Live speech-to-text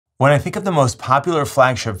When I think of the most popular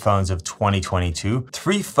flagship phones of 2022,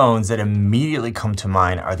 three phones that immediately come to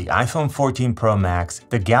mind are the iPhone 14 Pro Max,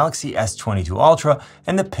 the Galaxy S22 Ultra,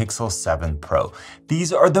 and the Pixel 7 Pro.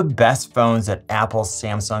 These are the best phones that Apple,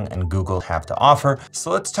 Samsung, and Google have to offer.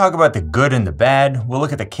 So let's talk about the good and the bad. We'll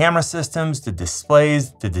look at the camera systems, the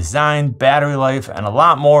displays, the design, battery life, and a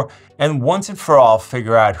lot more. And once and for all,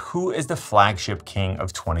 figure out who is the flagship king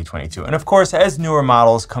of 2022. And of course, as newer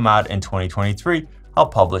models come out in 2023, I'll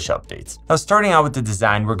publish updates. Now, starting out with the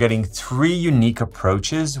design, we're getting three unique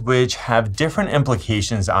approaches which have different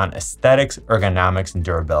implications on aesthetics, ergonomics, and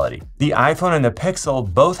durability. The iPhone and the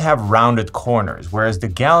Pixel both have rounded corners, whereas the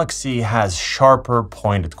Galaxy has sharper,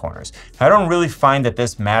 pointed corners. I don't really find that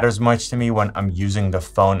this matters much to me when I'm using the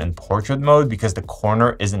phone in portrait mode because the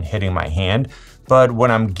corner isn't hitting my hand. But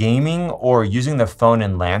when I'm gaming or using the phone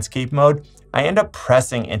in landscape mode, I end up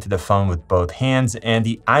pressing into the phone with both hands, and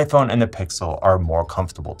the iPhone and the Pixel are more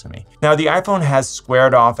comfortable to me. Now, the iPhone has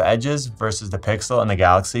squared off edges versus the Pixel and the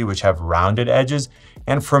Galaxy, which have rounded edges.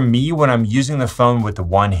 And for me, when I'm using the phone with the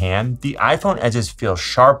one hand, the iPhone edges feel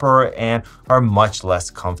sharper and are much less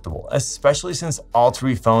comfortable, especially since all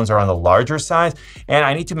three phones are on the larger size, and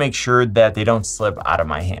I need to make sure that they don't slip out of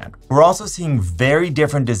my hand. We're also seeing very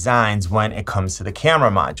different designs when it comes to the camera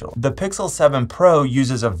module. The Pixel 7 Pro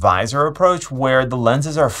uses a visor approach where the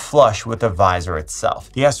lenses are flush with the visor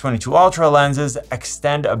itself. The S22 Ultra lenses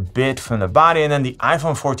extend a bit from the body, and then the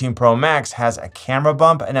iPhone 14 Pro Max has a camera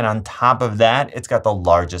bump, and then on top of that, it's got the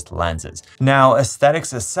largest lenses. Now,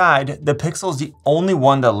 aesthetics aside, the Pixel is the only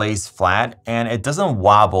one that lays flat and it doesn't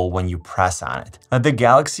wobble when you press on it. Now, the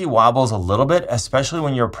Galaxy wobbles a little bit, especially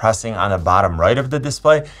when you're pressing on the bottom right of the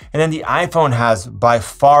display, and then the iPhone has by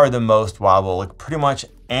far the most wobble, like pretty much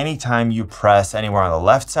anytime you press anywhere on the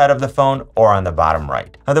left side of the phone or on the bottom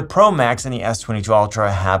right. Now, the Pro Max and the S22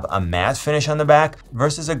 Ultra have a matte finish on the back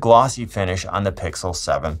versus a glossy finish on the Pixel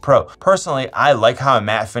 7 Pro. Personally, I like how a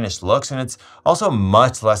matte finish looks, and it's also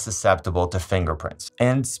much less susceptible to fingerprints.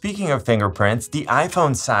 And speaking of fingerprints, the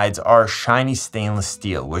iPhone sides are shiny stainless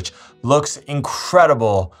steel, which looks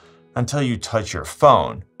incredible until you touch your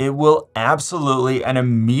phone. It will absolutely and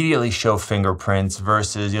immediately show fingerprints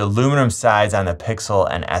versus the aluminum sides on the Pixel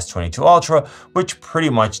and S22 Ultra, which pretty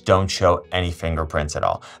much don't show any fingerprints at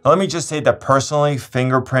all. Now, let me just say that personally,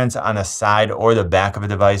 fingerprints on the side or the back of a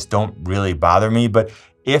device don't really bother me, but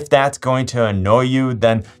if that's going to annoy you,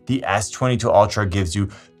 then the S22 Ultra gives you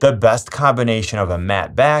the best combination of a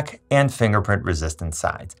matte back and fingerprint resistant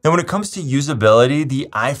sides. Now, when it comes to usability, the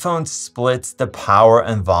iPhone splits the power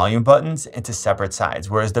and volume buttons into separate sides,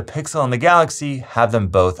 whereas the Pixel and the Galaxy have them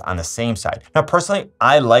both on the same side. Now, personally,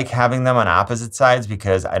 I like having them on opposite sides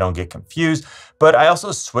because I don't get confused, but I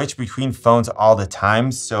also switch between phones all the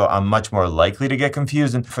time, so I'm much more likely to get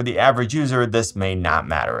confused, and for the average user, this may not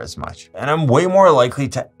matter as much. And I'm way more likely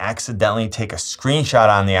to accidentally take a screenshot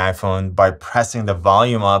on the iPhone by pressing the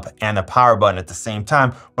volume up and the power button at the same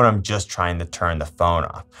time when I'm just trying to turn the phone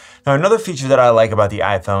off. Now, another feature that I like about the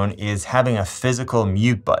iPhone is having a physical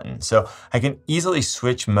mute button, so I can easily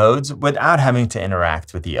switch modes without having to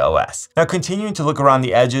interact with the OS. Now, continuing to look around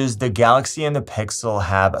the edges, the Galaxy and the Pixel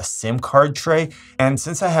have a SIM card tray, and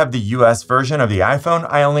since I have the US version of the iPhone,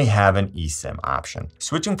 I only have an eSIM option.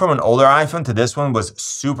 Switching from an older iPhone to this one was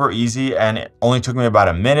super easy, and it only took me about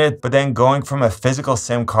a minute, but then going from a physical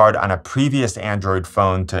SIM card on a previous Android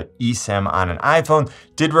phone to eSIM on an iPhone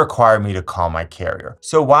did require me to call my carrier.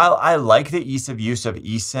 So while I like the ease of use of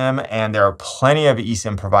eSIM, and there are plenty of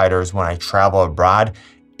eSIM providers when I travel abroad,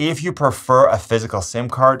 if you prefer a physical SIM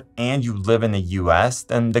card and you live in the US,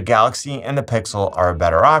 then the Galaxy and the Pixel are a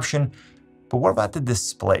better option. But what about the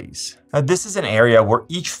displays? Now, this is an area where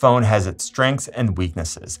each phone has its strengths and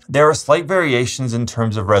weaknesses. There are slight variations in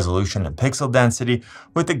terms of resolution and pixel density,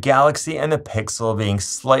 with the Galaxy and the Pixel being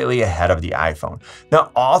slightly ahead of the iPhone.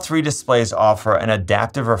 Now, all three displays offer an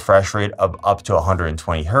adaptive refresh rate of up to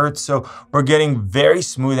 120 Hz, so we're getting very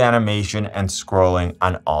smooth animation and scrolling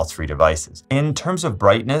on all three devices. In terms of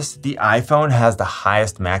brightness, the iPhone has the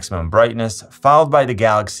highest maximum brightness, followed by the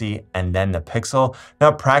Galaxy and then the Pixel.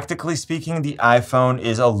 Now, practically speaking, the iPhone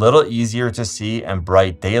is a little easier to see in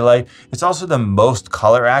bright daylight. It's also the most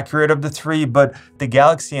color accurate of the three, but the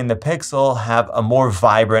Galaxy and the Pixel have a more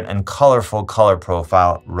vibrant and colorful color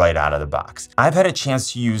profile right out of the box. I've had a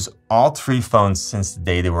chance to use all three phones since the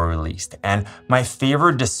day they were released, and my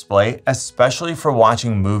favorite display, especially for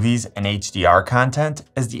watching movies and HDR content,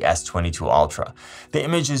 is the S22 Ultra. The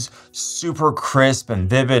image is super crisp and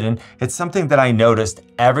vivid, and it's something that I noticed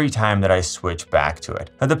every time that I switch back to it.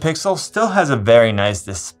 Now, the Pixel still has a very nice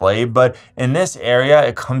display, but in this area,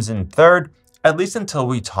 it comes in third, at least until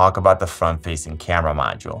we talk about the front-facing camera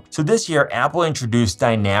module. So this year, Apple introduced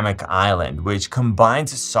Dynamic Island, which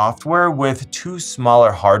combines software with two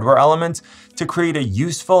smaller hardware elements to create a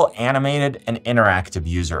useful, animated, and interactive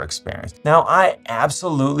user experience. Now, I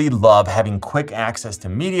absolutely love having quick access to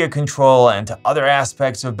media control and to other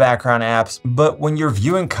aspects of background apps, but when you're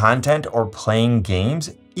viewing content or playing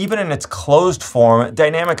games, even in its closed form,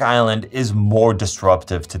 Dynamic Island is more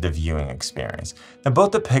disruptive to the viewing experience. Now,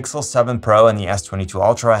 both the Pixel 7 Pro and the S22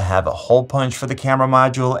 Ultra have a hole punch for the camera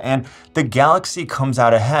module, and the Galaxy comes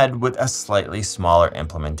out ahead with a slightly smaller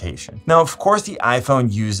implementation. Now, of course, the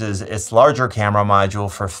iPhone uses its larger camera module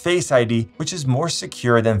for Face ID, which is more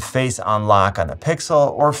secure than Face Unlock on the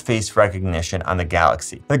Pixel or face recognition on the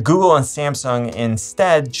Galaxy. But Google and Samsung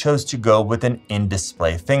instead chose to go with an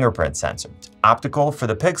in-display fingerprint sensor. Optical for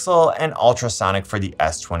the Pixel and ultrasonic for the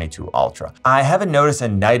S22 Ultra. I haven't noticed a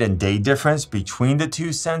night and day difference between the two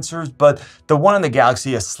sensors, but the one on the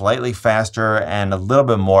Galaxy is slightly faster and a little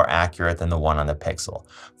bit more accurate than the one on the Pixel.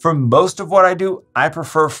 For most of what I do, I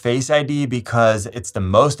prefer Face ID because it's the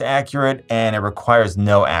most accurate and it requires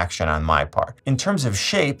no action on my part. In terms of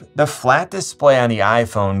shape, the flat display on the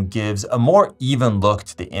iPhone gives a more even look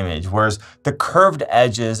to the image, whereas the curved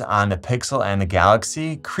edges on the Pixel and the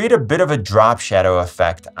Galaxy create a bit of a drop shadow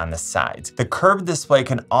effect on the sides. The curved display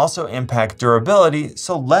can also impact durability,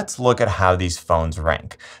 so let's look at how these phones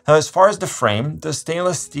rank. Now, as far as the frame, the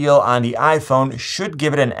stainless steel on the iPhone should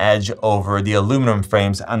give it an edge over the aluminum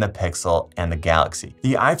frames on the Pixel and the Galaxy.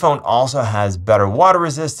 The iPhone also has better water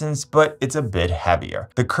resistance, but it's a bit heavier.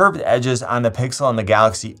 The curved edges on the Pixel and the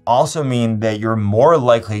Galaxy also mean that you're more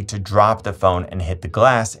likely to drop the phone and hit the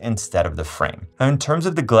glass instead of the frame. Now, in terms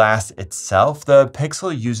of the glass itself, the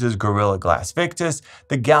Pixel uses Gorilla Glass Victus,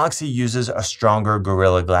 the Galaxy uses a stronger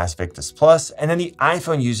Gorilla Glass Victus Plus, and then the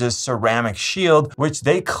iPhone uses Ceramic Shield, which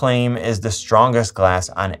they claim is the strongest glass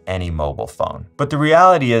on any mobile phone. But the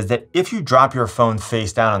reality is that if you drop your phone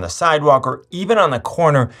face down on the sidewalk or even on the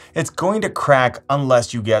corner, it's going to crack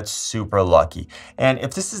unless you get super lucky. And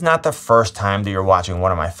if this is not the first time that you're watching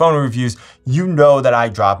one of my phone reviews, you know that I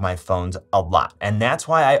drop my phones a lot, and that's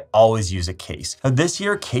why I always use a case. Now, this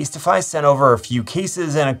year, Casetify sent over a few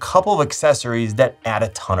cases and a couple of accessories that add a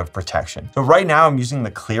ton of protection. So right now I'm using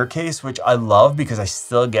the clear case, which I love because I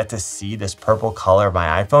still get to see this purple color of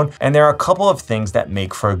my iPhone, and there are a couple of things that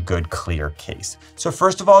make for a good clear case. So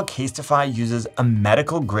first of all, Casetify uses a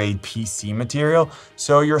medical grade PC material,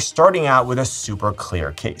 so you're starting out with a super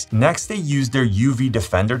clear case. Next, they use their UV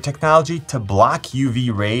Defender technology to block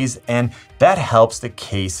UV rays, and that helps the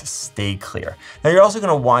case stay clear. Now, you're also going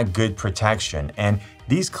to want good protection, and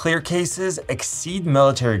these clear cases exceed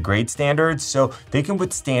military grade standards, so they can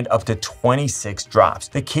withstand up to 26 drops.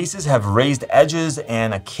 The cases have raised edges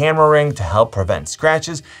and a camera ring to help prevent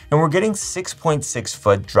scratches, and we're getting 6.6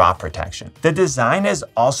 foot drop protection. The design is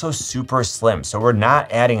also super slim, so we're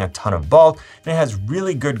not adding a ton of bulk, and it has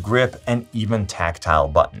really good grip and even tactile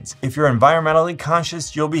buttons. If you're environmentally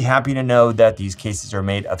conscious, you'll be happy to know that these cases are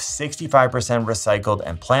made of 65% recycled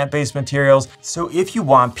and plant-based materials, so if you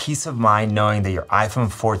want peace of mind knowing that your iPhone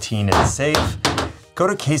 14 is safe, go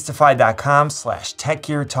to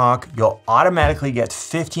casetify.com/techgeartalk. You'll automatically get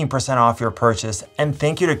 15% off your purchase, and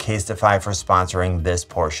thank you to Casetify for sponsoring this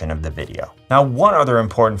portion of the video. Now, one other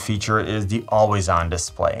important feature is the always-on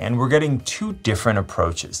display, and we're getting two different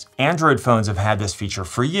approaches. Android phones have had this feature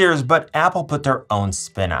for years, but Apple put their own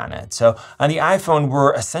spin on it. So on the iPhone,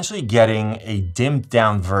 we're essentially getting a dimmed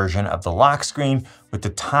down version of the lock screen with the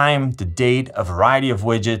time, the date, a variety of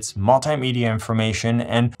widgets, multimedia information,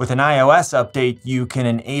 and with an iOS update, you can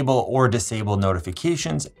enable or disable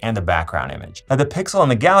notifications and the background image. Now, the Pixel and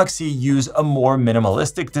the Galaxy use a more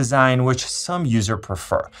minimalistic design, which some users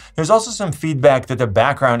prefer. There's also some feedback that the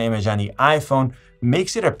background image on the iPhone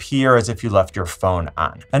makes it appear as if you left your phone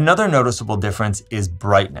on. Another noticeable difference is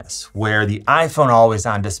brightness, where the iPhone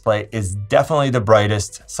always-on display is definitely the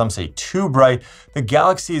brightest, some say too bright, the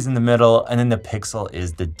Galaxy is in the middle, and then the Pixel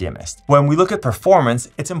is the dimmest. When we look at performance,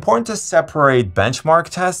 it's important to separate benchmark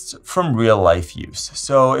tests from real-life use.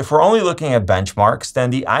 So if we're only looking at benchmarks,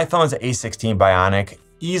 then the iPhone's A16 Bionic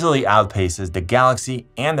easily outpaces the Galaxy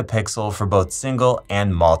and the Pixel for both single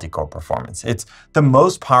and multi-core performance. It's the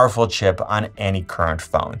most powerful chip on any current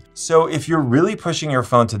phone. So if you're really pushing your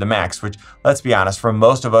phone to the max, which let's be honest, for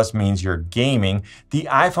most of us means you're gaming, the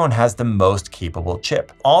iPhone has the most capable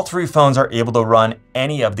chip. All three phones are able to run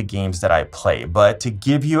any of the games that I play, but to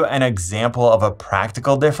give you an example of a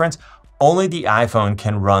practical difference, only the iPhone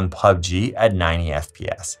can run PUBG at 90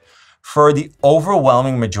 FPS. For the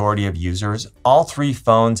overwhelming majority of users, all three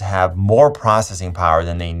phones have more processing power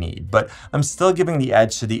than they need, but I'm still giving the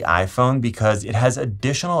edge to the iPhone because it has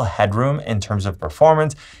additional headroom in terms of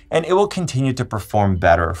performance, and it will continue to perform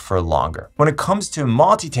better for longer. When it comes to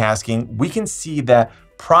multitasking, we can see that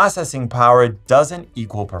processing power doesn't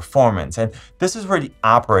equal performance, and this is where the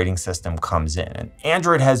operating system comes in. And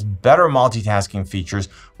Android has better multitasking features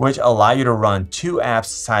which allow you to run two apps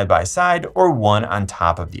side by side or one on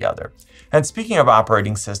top of the other. And speaking of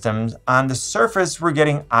operating systems, on the surface, we're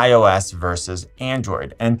getting iOS versus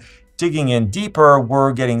Android. And digging in deeper,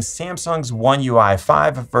 we're getting Samsung's One UI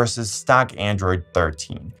 5 versus stock Android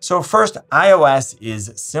 13. So first, iOS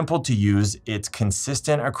is simple to use. It's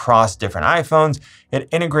consistent across different iPhones. It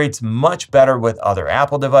integrates much better with other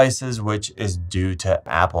Apple devices, which is due to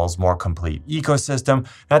Apple's more complete ecosystem.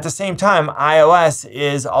 And at the same time, iOS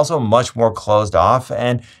is also much more closed off,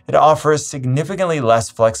 and it offers significantly less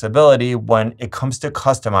flexibility when it comes to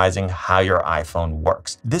customizing how your iPhone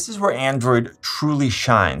works. This is where Android truly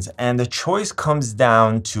shines, and the choice comes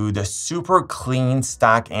down to the super clean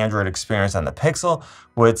stock Android experience on the Pixel,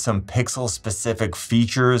 with some Pixel-specific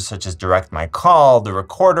features such as Direct My Call, the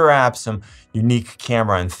Recorder app, some unique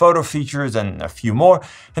camera and photo features, and a few more.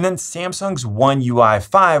 And then Samsung's One UI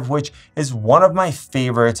 5, which is one of my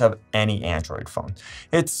favorites of any Android phone.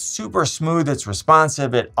 It's super smooth, it's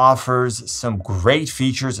responsive, it offers some great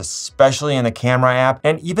features, especially in the camera app.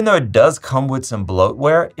 And even though it does come with some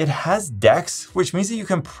bloatware, it has DeX, which means that you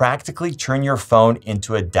can practically turn your phone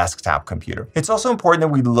into a desktop computer. It's also important that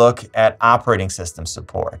we look at operating system support.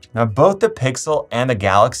 Now, both the Pixel and the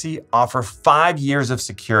Galaxy offer 5 years of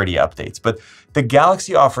security updates, but the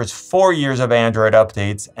Galaxy offers 4 years of Android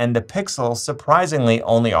updates, and the Pixel surprisingly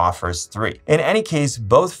only offers 3. In any case,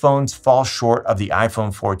 both phones fall short of the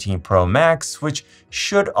iPhone 14 Pro Max, which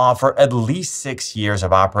should offer at least 6 years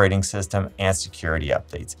of operating system and security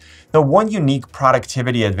updates. Now, one unique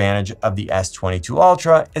productivity advantage of the S22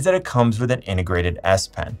 Ultra is that it comes with an integrated S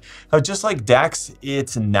Pen. Now, just like DeX,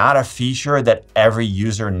 it's not a feature that every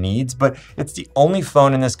user needs, but it's the only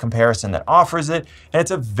phone in this comparison that offers it, and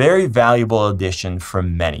it's a very valuable addition for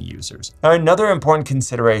many users. Now, another important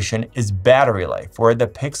consideration is battery life, where the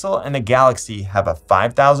Pixel and the Galaxy have a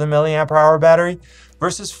 5,000 mAh battery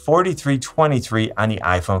versus 4,323 on the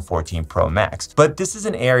iPhone 14 Pro Max. But this is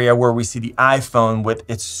an area where we see the iPhone with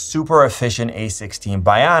its super efficient A16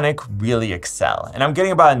 Bionic really excel. And I'm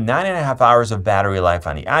getting about 9.5 hours of battery life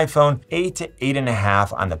on the iPhone, 8 to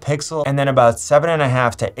 8.5 on the Pixel, and then about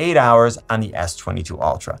 7.5 to 8 hours on the S22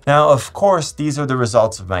 Ultra. Now, of course, these are the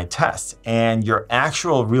results of my tests, and your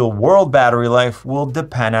actual real world battery life will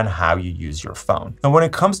depend on how you use your phone. Now, when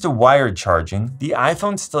it comes to wired charging, the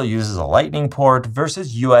iPhone still uses a Lightning port versus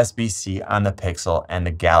USB-C on the Pixel and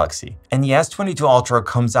the Galaxy. And the S22 Ultra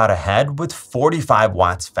comes out ahead with 45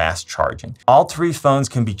 watts fast charging. All three phones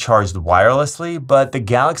can be charged wirelessly, but the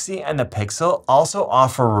Galaxy and the Pixel also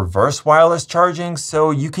offer reverse wireless charging,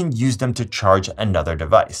 so you can use them to charge another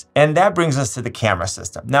device. And that brings us to the camera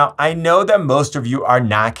system. Now, I know that most of you are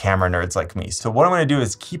not camera nerds like me, so what I'm going to do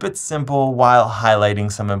is keep it simple while highlighting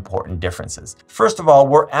some important differences. First of all,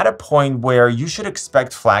 we're at a point where you should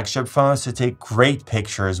expect flagship phones to take great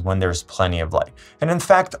pictures when there's plenty of light. And in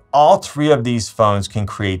fact, all three of these phones can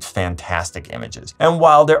create fantastic images. And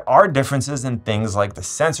while there are differences in things like the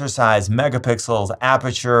sensor size, megapixels,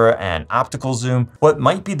 aperture, and optical zoom, what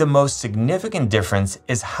might be the most significant difference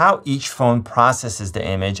is how each phone processes the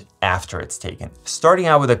image after it's taken. Starting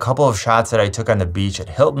out with a couple of shots that I took on the beach at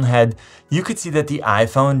Hilton Head, you could see that the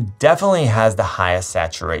iPhone definitely has the highest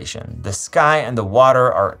saturation. The sky and the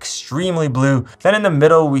water are extremely blue. Then in the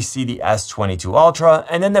middle, we see the S22 Ultra,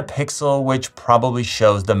 and then the Pixel, which probably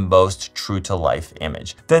shows the most true to life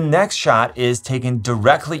image. The next shot is taken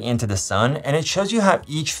directly into the sun, and it shows you how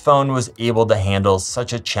each phone was able to handle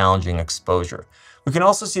such a challenging exposure. We can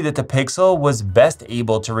also see that the Pixel was best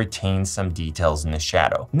able to retain some details in the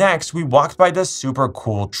shadow. Next, we walked by this super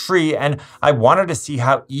cool tree, and I wanted to see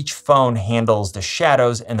how each phone handles the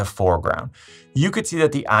shadows in the foreground. You could see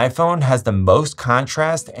that the iPhone has the most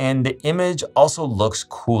contrast, and the image also looks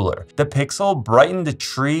cooler. The Pixel brightened the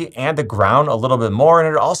tree and the ground a little bit more, and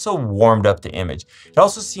it also warmed up the image. It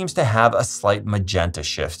also seems to have a slight magenta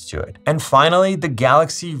shift to it. And finally, the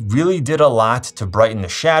Galaxy really did a lot to brighten the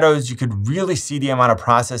shadows. You could really see the amount of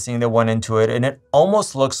processing that went into it, and it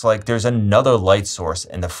almost looks like there's another light source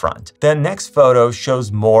in the front. The next photo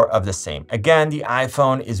shows more of the same. Again, the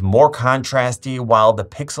iPhone is more contrasty, while the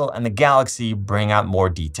Pixel and the Galaxy bring out more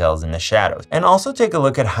details in the shadows. And also take a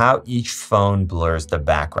look at how each phone blurs the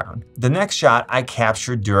background. The next shot I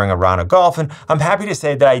captured during a round of golf, and I'm happy to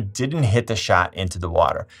say that I didn't hit the shot into the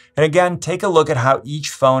water. And again, take a look at how each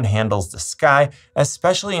phone handles the sky,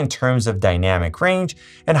 especially in terms of dynamic range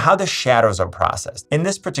and how the shadows are processed. In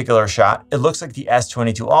this particular shot, it looks like the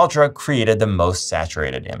S22 Ultra created the most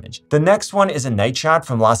saturated image. The next one is a night shot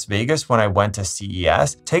from Las Vegas when I went to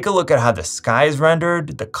CES. Take a look at how the sky is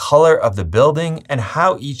rendered, the color of the building, and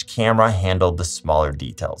how each camera handled the smaller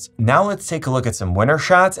details. Now let's take a look at some winter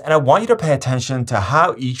shots, and I want you to pay attention to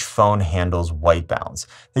how each phone handles white balance.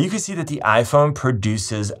 Now you can see that the iPhone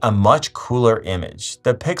produces a much cooler image.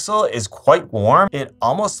 The Pixel is quite warm. It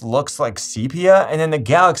almost looks like sepia, and then the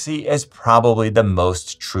Galaxy is probably the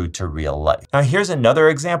most true to real life. Now here's another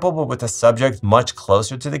example, but with a subject much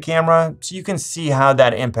closer to the camera, so you can see how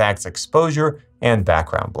that impacts exposure and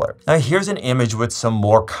background blur. Now here's an image with some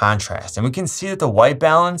more contrast, and we can see that the white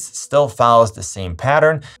balance still follows the same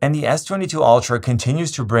pattern, and the S22 Ultra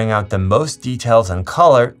continues to bring out the most details and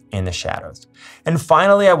color in the shadows. And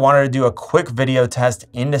finally, I wanted to do a quick video test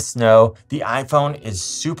in the snow. The iPhone is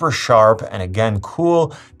super sharp and again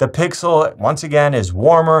cool. The Pixel, once again, is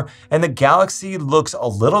warmer, and the Galaxy looks a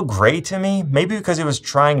little gray to me, maybe because it was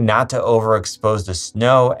trying not to overexpose the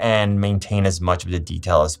snow and maintain as much of the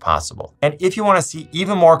detail as possible. And if you want to see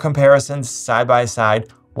even more comparisons side by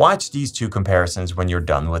side, watch these two comparisons when you're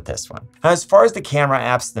done with this one. Now, as far as the camera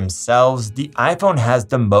apps themselves, the iPhone has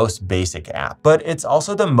the most basic app, but it's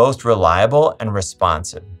also the most reliable and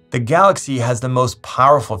responsive. The Galaxy has the most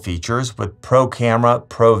powerful features with Pro Camera,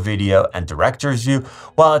 Pro Video, and Director's View,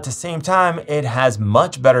 while at the same time, it has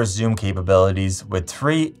much better zoom capabilities with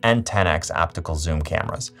 3 and 10x optical zoom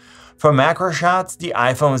cameras. For macro shots, the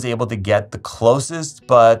iPhone was able to get the closest,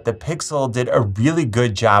 but the Pixel did a really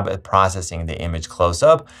good job at processing the image close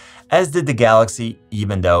up, as did the Galaxy,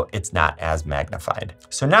 even though it's not as magnified.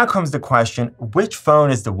 So now comes the question, which phone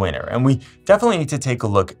is the winner? And we definitely need to take a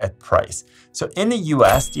look at price. So in the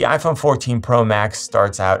US, the iPhone 14 Pro Max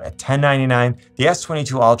starts out at $1099, the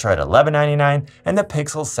S22 Ultra at $1199, and the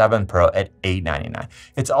Pixel 7 Pro at $899.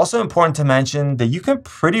 It's also important to mention that you can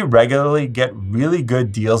pretty regularly get really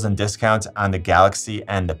good deals and discounts on the Galaxy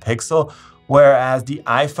and the Pixel, whereas the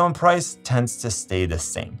iPhone price tends to stay the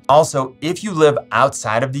same. Also, if you live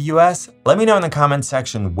outside of the US, let me know in the comment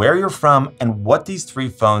section where you're from and what these three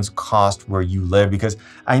phones cost where you live, because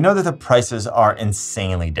I know that the prices are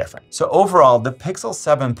insanely different. So overall, the Pixel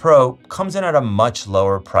 7 Pro comes in at a much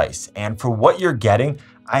lower price, and for what you're getting,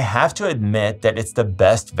 I have to admit that it's the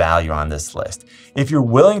best value on this list. If you're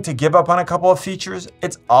willing to give up on a couple of features,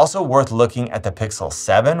 it's also worth looking at the Pixel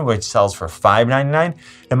 7, which sells for $599.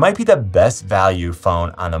 It might be the best value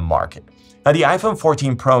phone on the market. Now, the iPhone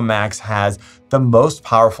 14 Pro Max has the most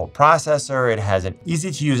powerful processor, it has an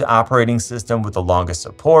easy-to-use operating system with the longest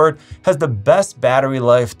support, has the best battery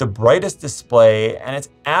life, the brightest display, and it's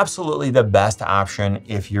absolutely the best option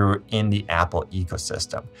if you're in the Apple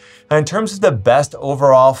ecosystem. Now, in terms of the best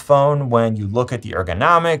overall phone, when you look at the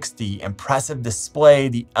ergonomics, the impressive display,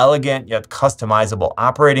 the elegant yet customizable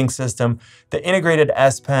operating system, the integrated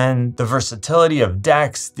S Pen, the versatility of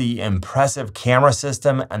DeX, the impressive camera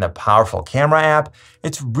system, and the powerful camera app,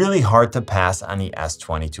 it's really hard to pass on the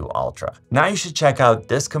S22 Ultra. Now you should check out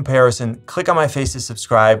this comparison, click on my face to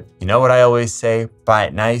subscribe. You know what I always say, buy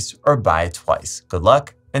it nice or buy it twice. Good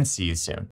luck and see you soon.